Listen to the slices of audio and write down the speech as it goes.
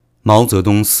毛泽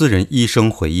东私人医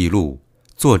生回忆录，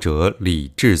作者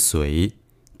李志绥，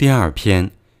第二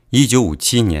篇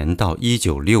，1957年到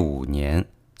1965年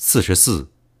，44。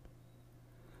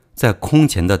在空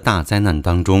前的大灾难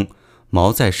当中，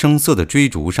毛在声色的追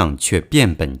逐上却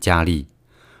变本加厉，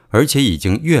而且已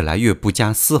经越来越不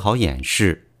加丝毫掩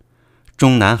饰。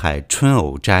中南海春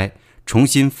藕斋重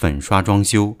新粉刷装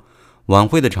修，晚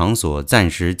会的场所暂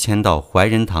时迁到怀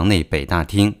仁堂内北大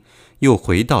厅，又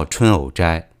回到春藕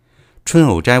斋。春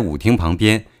藕斋舞厅旁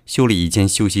边修了一间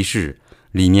休息室，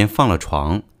里面放了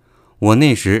床。我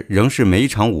那时仍是每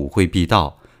场舞会必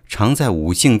到，常在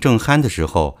舞兴正酣的时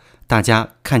候，大家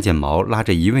看见毛拉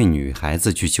着一位女孩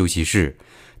子去休息室，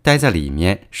待在里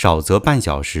面少则半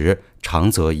小时，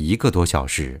长则1个多小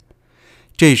时。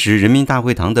这时人民大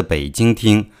会堂的北京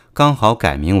厅刚好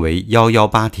改名为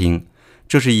118厅，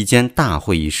这是一间大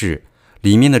会议室，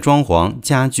里面的装潢、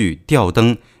家具、吊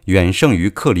灯远胜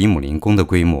于克里姆林宫的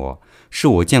规模，是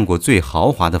我见过最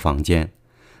豪华的房间。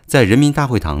在人民大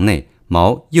会堂内，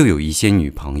毛又有一些女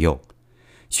朋友，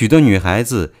许多女孩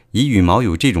子以与毛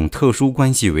有这种特殊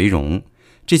关系为荣。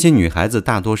这些女孩子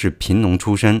大多是贫农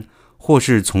出身，或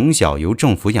是从小由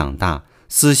政府养大，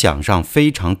思想上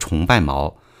非常崇拜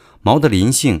毛。毛的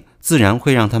邻性自然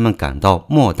会让他们感到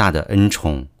莫大的恩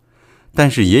宠。但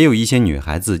是也有一些女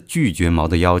孩子拒绝毛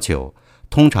的要求，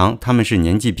通常她们是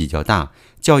年纪比较大、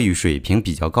教育水平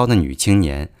比较高的女青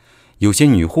年。有些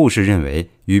女护士认为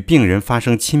与病人发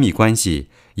生亲密关系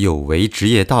有违职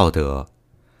业道德。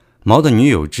毛的女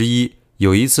友之一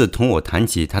有一次同我谈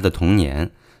起她的童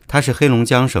年，她是黑龙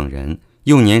江省人，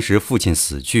幼年时父亲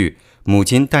死去，母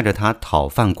亲带着她讨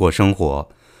饭过生活。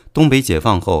东北解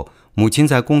放后，母亲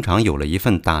在工厂有了一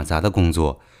份打杂的工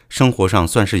作，生活上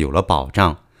算是有了保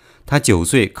障。她9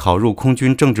岁考入空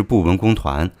军政治部文工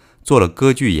团，做了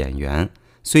歌剧演员，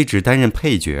虽只担任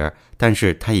配角，但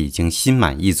是她已经心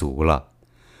满意足了。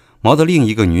毛的另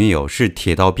一个女友是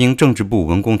铁道兵政治部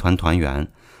文工团团员，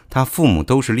他父母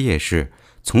都是烈士，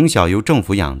从小由政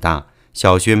府养大，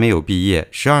小学没有毕业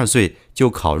，12岁就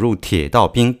考入铁道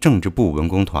兵政治部文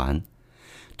工团。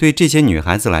对这些女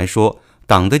孩子来说，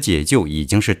党的解救已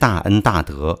经是大恩大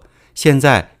德，现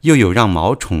在又有让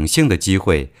毛宠幸的机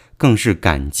会，更是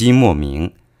感激莫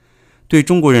名。对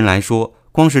中国人来说，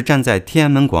光是站在天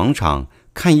安门广场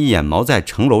看一眼毛在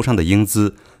城楼上的英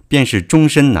姿，便是终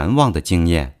身难忘的经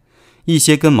验。一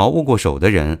些跟毛握过手的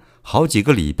人，好几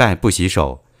个礼拜不洗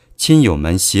手，亲友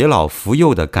们携老扶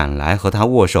幼地赶来和他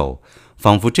握手，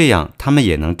仿佛这样他们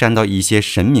也能沾到一些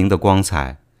神明的光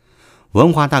彩。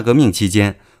文化大革命期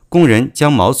间，工人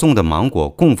将毛送的芒果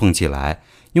供奉起来，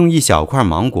用一小块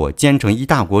芒果煎成一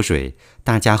大锅水，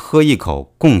大家喝一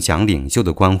口，共享领袖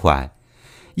的关怀。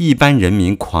一般人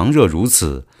民狂热如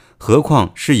此，何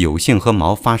况是有幸和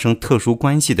毛发生特殊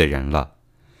关系的人了。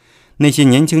那些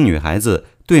年轻女孩子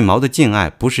对毛的敬爱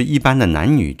不是一般的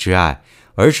男女之爱，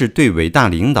而是对伟大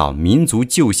领导民族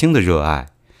救星的热爱。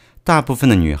大部分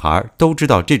的女孩都知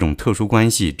道这种特殊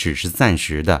关系只是暂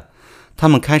时的，她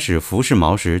们开始服侍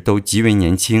毛时都极为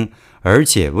年轻，而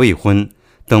且未婚，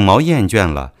等毛厌倦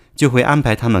了，就会安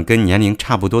排他们跟年龄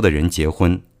差不多的人结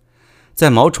婚。在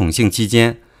毛宠幸期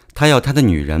间，他要他的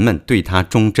女人们对他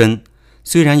忠贞，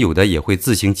虽然有的也会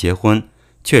自行结婚，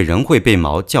却仍会被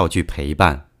毛叫去陪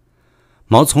伴。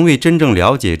毛从未真正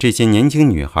了解这些年轻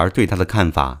女孩对他的看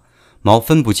法，毛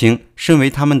分不清身为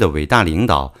他们的伟大领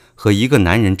导和一个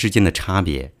男人之间的差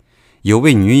别。有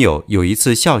位女友有一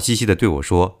次笑嘻嘻地对我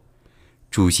说，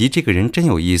主席这个人真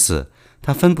有意思，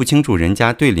他分不清楚人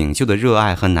家对领袖的热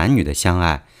爱和男女的相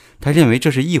爱，他认为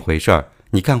这是一回事儿，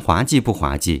你看滑稽不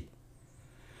滑稽？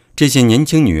这些年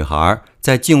轻女孩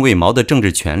在敬畏毛的政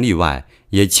治权利外，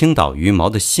也倾倒于毛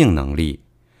的性能力。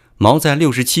毛在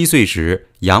67岁时，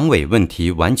阳痿问题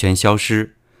完全消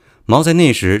失。毛在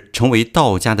那时成为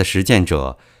道家的实践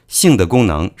者，性的功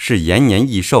能是延年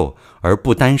益寿，而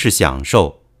不单是享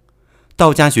受。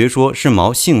道家学说是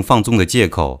毛性放纵的借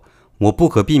口，我不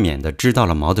可避免地知道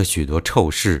了毛的许多臭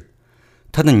事。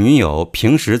他的女友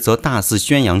平时则大肆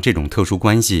宣扬这种特殊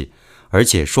关系，而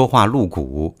且说话露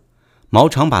骨。毛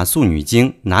常把《素女经》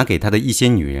拿给他的一些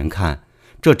女人看，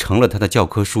这成了他的教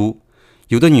科书。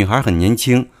有的女孩很年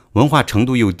轻，文化程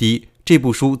度又低，这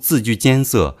部书字句艰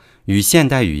涩，与现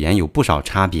代语言有不少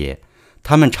差别。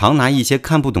她们常拿一些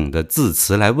看不懂的字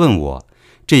词来问我，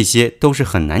这些都是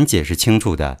很难解释清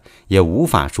楚的，也无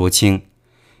法说清。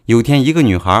有天一个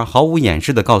女孩毫无掩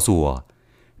饰地告诉我，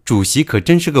主席可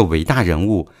真是个伟大人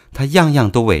物，他样样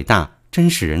都伟大，真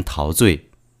使人陶醉。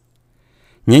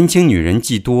年轻女人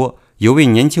既多，有位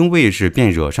年轻卫士便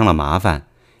惹上了麻烦。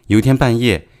有天半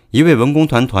夜，一位文工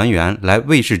团团员来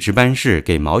卫士值班室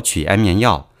给毛取安眠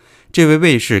药，这位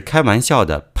卫士开玩笑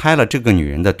地拍了这个女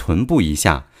人的臀部一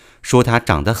下，说她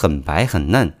长得很白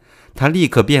很嫩。她立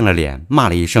刻变了脸，骂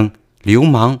了一声流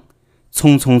氓，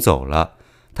匆匆走了。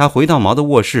他回到毛的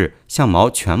卧室，向毛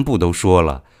全部都说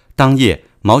了。当夜，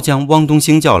毛将汪东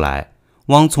兴叫来。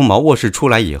汪从毛卧室出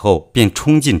来以后，便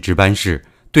冲进值班室，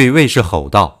对卫士吼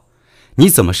道：你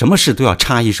怎么什么事都要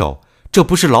插一手？这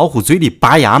不是老虎嘴里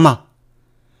拔牙吗？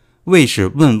卫士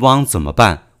问汪怎么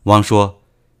办，汪说：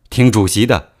听主席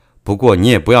的，不过你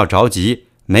也不要着急，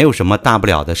没有什么大不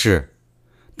了的事。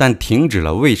但停止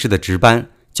了卫士的值班，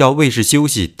叫卫士休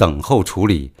息等候处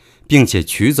理，并且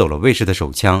取走了卫士的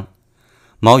手枪。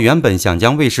毛原本想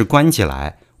将卫士关起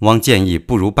来，汪建议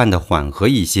不如办得缓和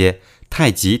一些，太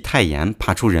急太严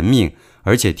怕出人命，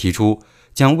而且提出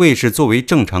将卫士作为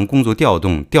正常工作调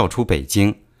动调出北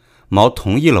京。毛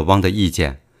同意了汪的意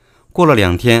见。过了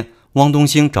2天，汪东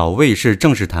兴找卫士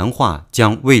正式谈话，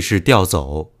将卫士调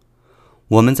走。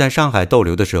我们在上海逗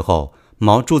留的时候，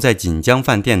毛住在锦江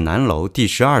饭店南楼第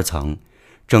12层，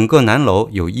整个南楼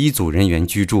有1组人员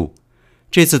居住。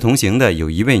这次同行的有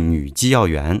一位女机要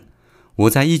员，我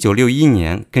在1961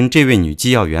年跟这位女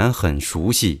机要员很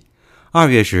熟悉。2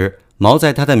月时，毛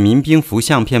在她的民兵服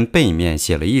相片背面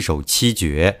写了一首七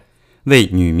绝，为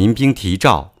女民兵题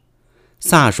诏：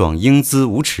飒爽英姿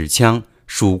无尺枪，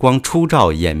曙光初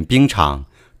照演兵场，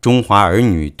中华儿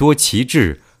女多奇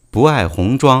志，不爱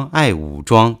红装爱武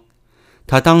装。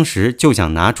他当时就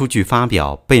想拿出去发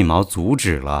表，被毛阻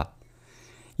止了。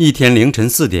一天凌晨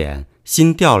4点，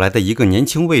新调来的一个年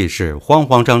轻卫士慌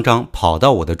慌张张跑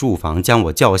到我的住房，将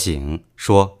我叫醒，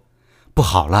说：不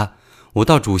好了，我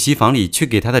到主席房里去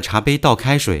给他的茶杯倒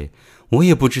开水，我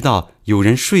也不知道有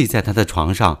人睡在他的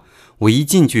床上，我一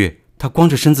进去，他光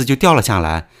着身子就掉了下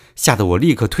来，吓得我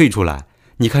立刻退出来，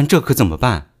你看这可怎么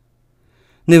办？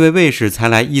那位卫士才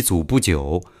来一组不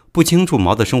久，不清楚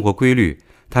毛的生活规律，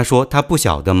他说他不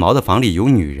晓得毛的房里有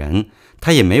女人，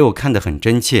他也没有看得很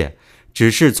真切，只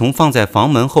是从放在房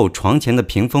门后床前的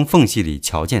屏风缝隙里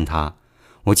瞧见他。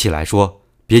我起来说：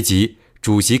别急，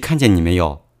主席看见你没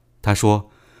有？他说：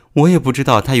我也不知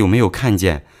道他有没有看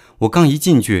见，我刚一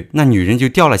进去，那女人就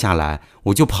掉了下来，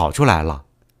我就跑出来了。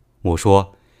我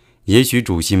说：也许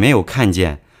主席没有看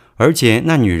见，而且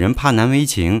那女人怕难为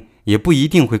情，也不一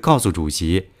定会告诉主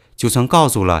席，就算告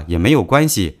诉了也没有关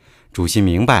系，主席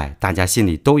明白，大家心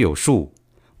里都有数。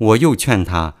我又劝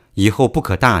他以后不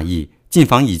可大意，进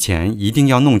房以前一定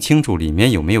要弄清楚里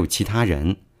面有没有其他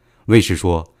人。卫士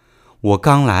说：我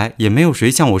刚来，也没有谁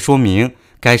向我说明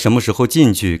该什么时候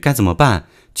进去，该怎么办，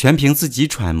全凭自己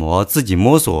揣摩，自己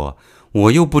摸索，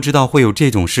我又不知道会有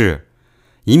这种事。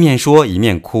一面说一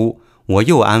面哭，我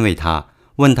又安慰他，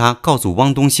问他告诉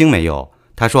汪东兴没有，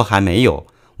他说还没有。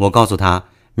我告诉他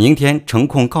明天成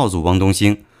空告诉汪东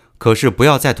兴，可是不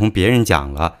要再同别人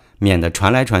讲了，免得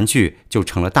传来传去就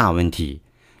成了大问题。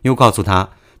又告诉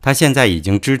他，他现在已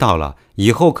经知道了，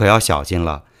以后可要小心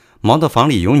了，毛的房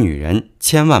里有女人，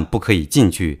千万不可以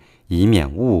进去，以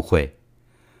免误会。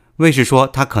卫士说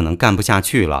他可能干不下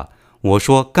去了，我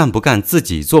说干不干自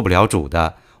己做不了主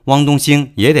的，汪东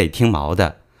兴也得听毛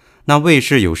的。那卫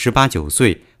士有18、19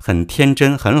岁，很天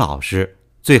真很老实。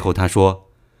最后他说：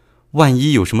万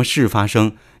一有什么事发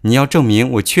生，你要证明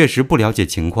我确实不了解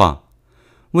情况。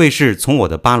卫士从我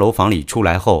的8楼房里出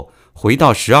来后，回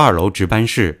到12楼值班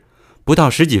室，不到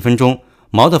10几分钟，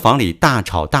毛的房里大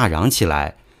吵大嚷起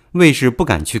来，卫士不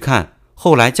敢去看，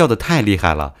后来叫得太厉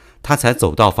害了，他才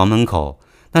走到房门口，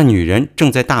那女人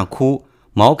正在大哭，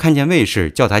毛看见卫士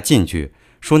叫他进去，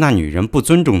说那女人不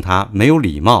尊重他，没有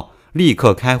礼貌，立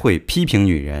刻开会批评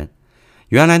女人。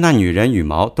原来那女人与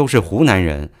毛都是湖南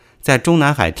人，在中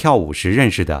南海跳舞时认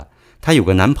识的，她有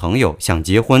个男朋友想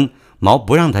结婚，毛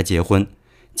不让她结婚。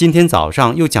今天早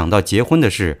上又讲到结婚的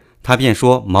事，她便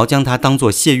说毛将她当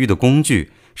作泄欲的工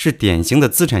具，是典型的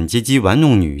资产阶级玩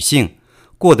弄女性，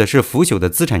过的是腐朽的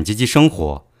资产阶级生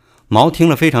活。毛听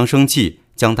了非常生气，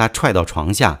将她踹到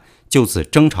床下，就此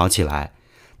争吵起来。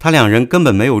他2人根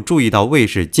本没有注意到卫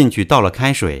士进去倒了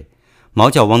开水，毛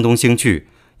叫汪东兴去，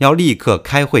要立刻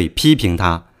开会批评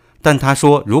他，但他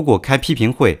说如果开批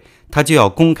评会，他就要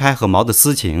公开和毛的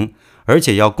私情，而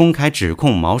且要公开指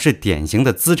控毛是典型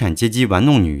的资产阶级玩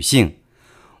弄女性。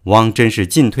汪真是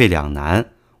进退两难，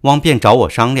汪便找我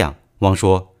商量。汪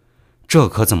说：这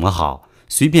可怎么好，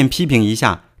随便批评一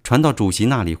下，传到主席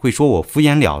那里会说我敷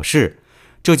衍了事，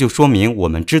这就说明我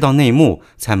们知道内幕，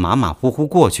才马马虎虎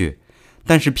过去。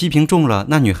但是批评重了，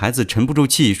那女孩子沉不住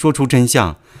气，说出真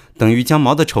相，等于将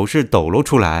毛的丑事抖露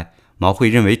出来，毛会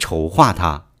认为丑化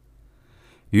他。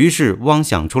于是汪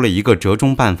想出了一个折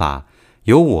中办法，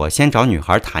由我先找女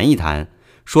孩谈一谈，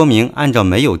说明按照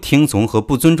没有听从和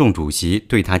不尊重主席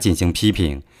对她进行批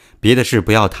评，别的事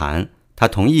不要谈。他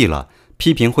同意了，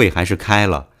批评会还是开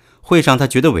了。会上他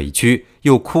觉得委屈，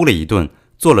又哭了一顿，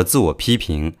做了自我批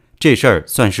评，这事儿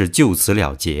算是就此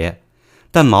了结。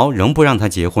但毛仍不让他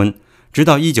结婚，直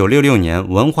到1966年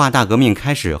文化大革命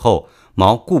开始后，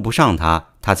毛顾不上他，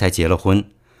他才结了婚。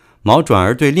毛转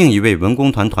而对另一位文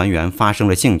工团团员发生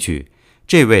了兴趣，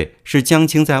这位是江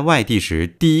青在外地时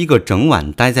第一个整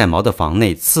晚待在毛的房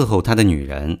内伺候他的女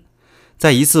人。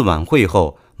在一次晚会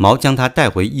后，毛将她带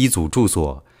回一组住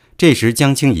所，这时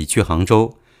江青已去杭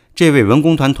州。这位文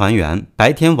工团团员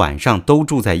白天晚上都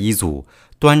住在一组，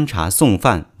端茶送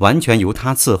饭完全由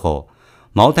他伺候。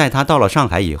毛带他到了上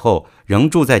海以后，仍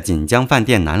住在锦江饭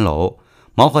店南楼。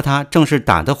毛和他正是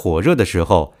打得火热的时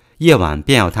候，夜晚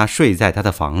便要他睡在他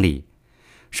的房里。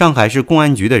上海市公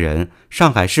安局的人、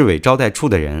上海市委招待处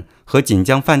的人和锦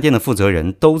江饭店的负责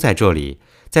人都在这里，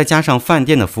再加上饭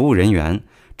店的服务人员，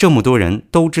这么多人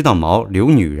都知道毛留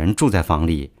女人住在房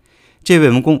里。这位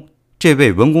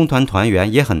文工团团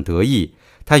员也很得意，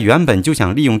他原本就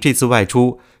想利用这次外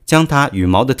出，将他与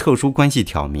毛的特殊关系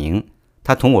挑明。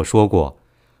他同我说过，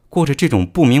过着这种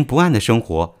不明不暗的生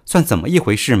活，算怎么一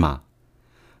回事嘛？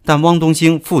但汪东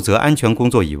兴负责安全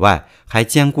工作以外，还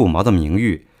兼顾毛的名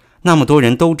誉。那么多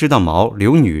人都知道毛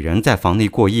留女人在房内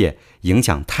过夜，影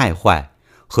响太坏，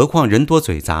何况人多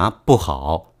嘴杂不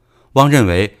好。汪认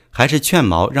为还是劝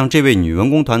毛让这位女文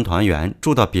工团团员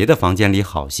住到别的房间里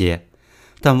好些，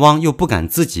但汪又不敢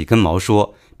自己跟毛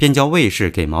说，便叫卫士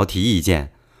给毛提意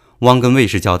见。汪跟卫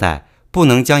士交代，不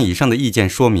能将以上的意见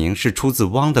说明是出自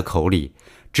汪的口里，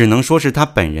只能说是他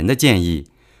本人的建议。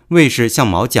卫士向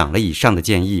毛讲了以上的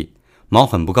建议，毛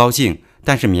很不高兴，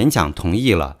但是勉强同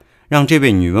意了，让这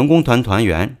位女文工团团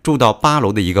员住到8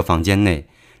楼的一个房间内，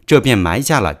这便埋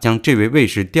下了将这位卫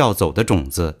士调走的种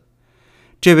子。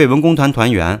这位文工团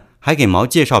团员还给毛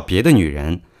介绍别的女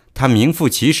人，他名副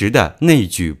其实的内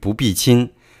举不避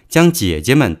亲，将姐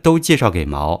姐们都介绍给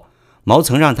毛。毛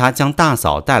曾让他将大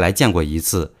嫂带来见过一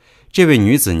次，这位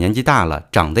女子年纪大了，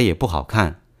长得也不好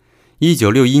看。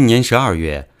1961年12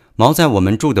月，毛在我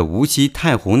们住的无锡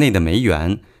太湖内的梅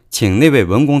园，请那位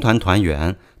文工团团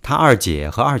员、他二姐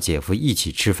和二姐夫一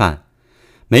起吃饭。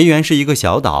梅园是一个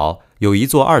小岛，有一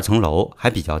座2层楼，还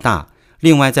比较大，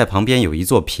另外在旁边有一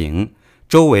座坪，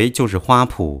周围就是花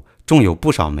圃，种有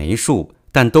不少梅树，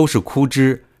但都是枯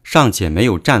枝，尚且没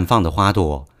有绽放的花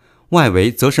朵。外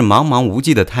围则是茫茫无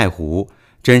际的太湖，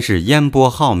真是烟波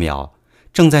浩渺。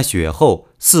正在雪后，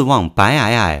四望白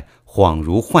皑皑，恍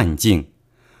如幻境。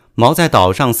毛在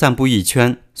岛上散步一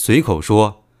圈，随口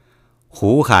说：“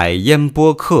湖海烟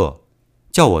波客。”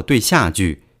叫我对下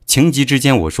句，情急之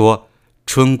间我说：“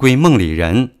春闺梦里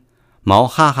人。”毛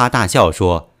哈哈大笑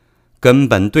说：“根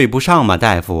本对不上嘛，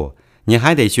大夫，你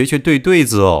还得学学对对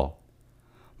子哦。”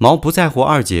毛不在乎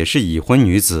二姐是已婚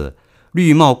女子，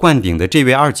绿帽冠顶的这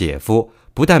位二姐夫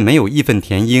不但没有义愤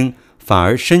填膺，反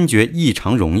而深觉异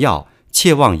常荣耀，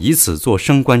切望以此做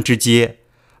升官之阶。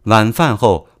晚饭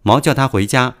后，毛叫他回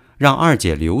家，让二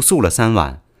姐留宿了3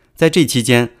晚。在这期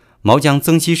间，毛将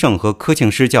曾希圣和柯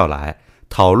庆施叫来，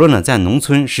讨论了在农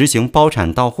村实行包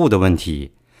产到户的问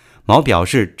题。毛表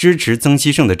示支持曾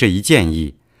希圣的这一建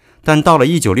议，但到了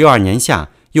1962年夏，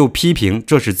又批评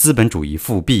这是资本主义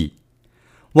复辟。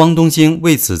汪东兴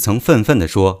为此曾愤愤地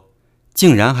说：“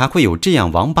竟然还会有这样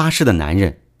王八式的男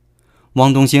人。”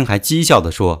汪东兴还讥笑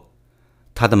地说：“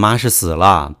他的妈是死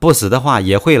了，不死的话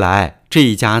也会来，这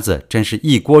一家子真是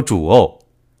一锅煮哦。”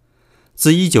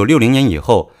自1960年以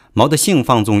后，毛的性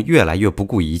放纵越来越不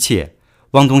顾一切。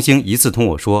汪东兴一次同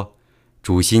我说：“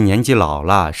主席年纪老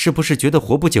了，是不是觉得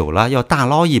活不久了，要大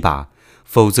捞一把？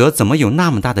否则怎么有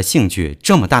那么大的兴趣，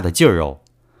这么大的劲儿哦？”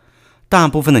大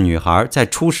部分的女孩在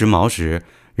初识毛时，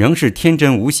仍是天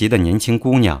真无邪的年轻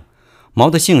姑娘。毛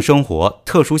的性生活、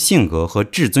特殊性格和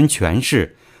至尊权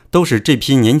势，都使这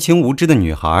批年轻无知的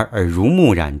女孩耳濡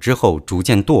目染之后逐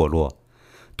渐堕落。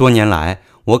多年来，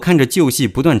我看着旧戏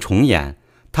不断重演，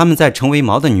她们在成为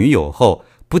毛的女友后，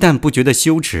不但不觉得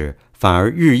羞耻，反而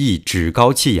日益趾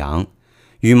高气扬。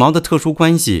与毛的特殊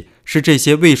关系是这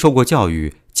些未受过教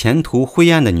育、前途灰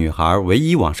暗的女孩唯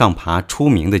一往上爬出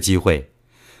名的机会。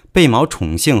被毛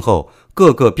宠幸后，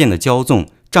个个变得骄纵，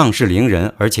仗势凌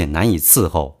人，而且难以伺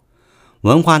候。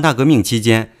文化大革命期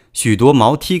间，许多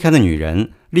毛踢开的女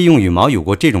人利用与毛有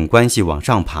过这种关系往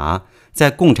上爬，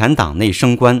在共产党内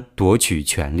升官，夺取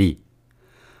权力。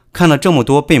看了这么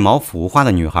多被毛腐化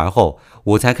的女孩后，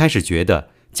我才开始觉得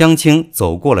江青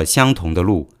走过了相同的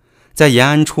路。在延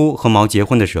安初和毛结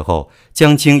婚的时候，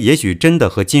江青也许真的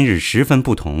和今日十分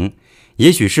不同，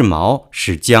也许是毛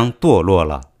使江堕落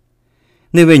了。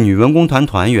那位女文工团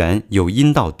团员有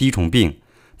阴道滴虫病，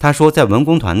她说在文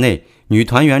工团内，女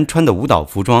团员穿的舞蹈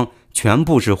服装全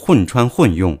部是混穿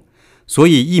混用，所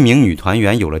以一名女团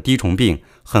员有了滴虫病，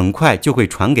很快就会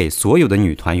传给所有的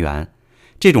女团员。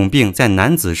这种病在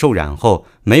男子受染后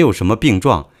没有什么病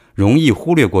状，容易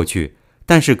忽略过去，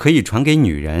但是可以传给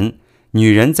女人。女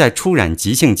人在初染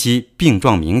急性期病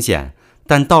状明显，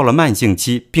但到了慢性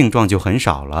期病状就很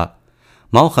少了。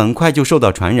毛很快就受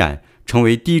到传染，成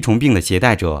为滴虫病的携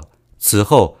带者。此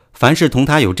后，凡是同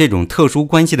他有这种特殊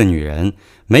关系的女人，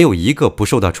没有一个不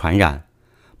受到传染。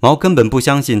毛根本不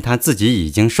相信他自己已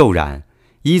经受染，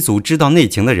医组知道内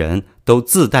情的人都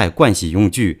自带盥洗用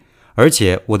具，而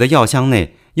且我的药箱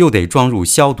内又得装入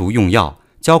消毒用药，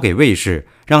交给卫士，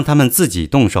让他们自己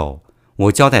动手。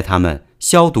我交代他们，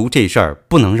消毒这事儿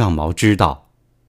不能让毛知道。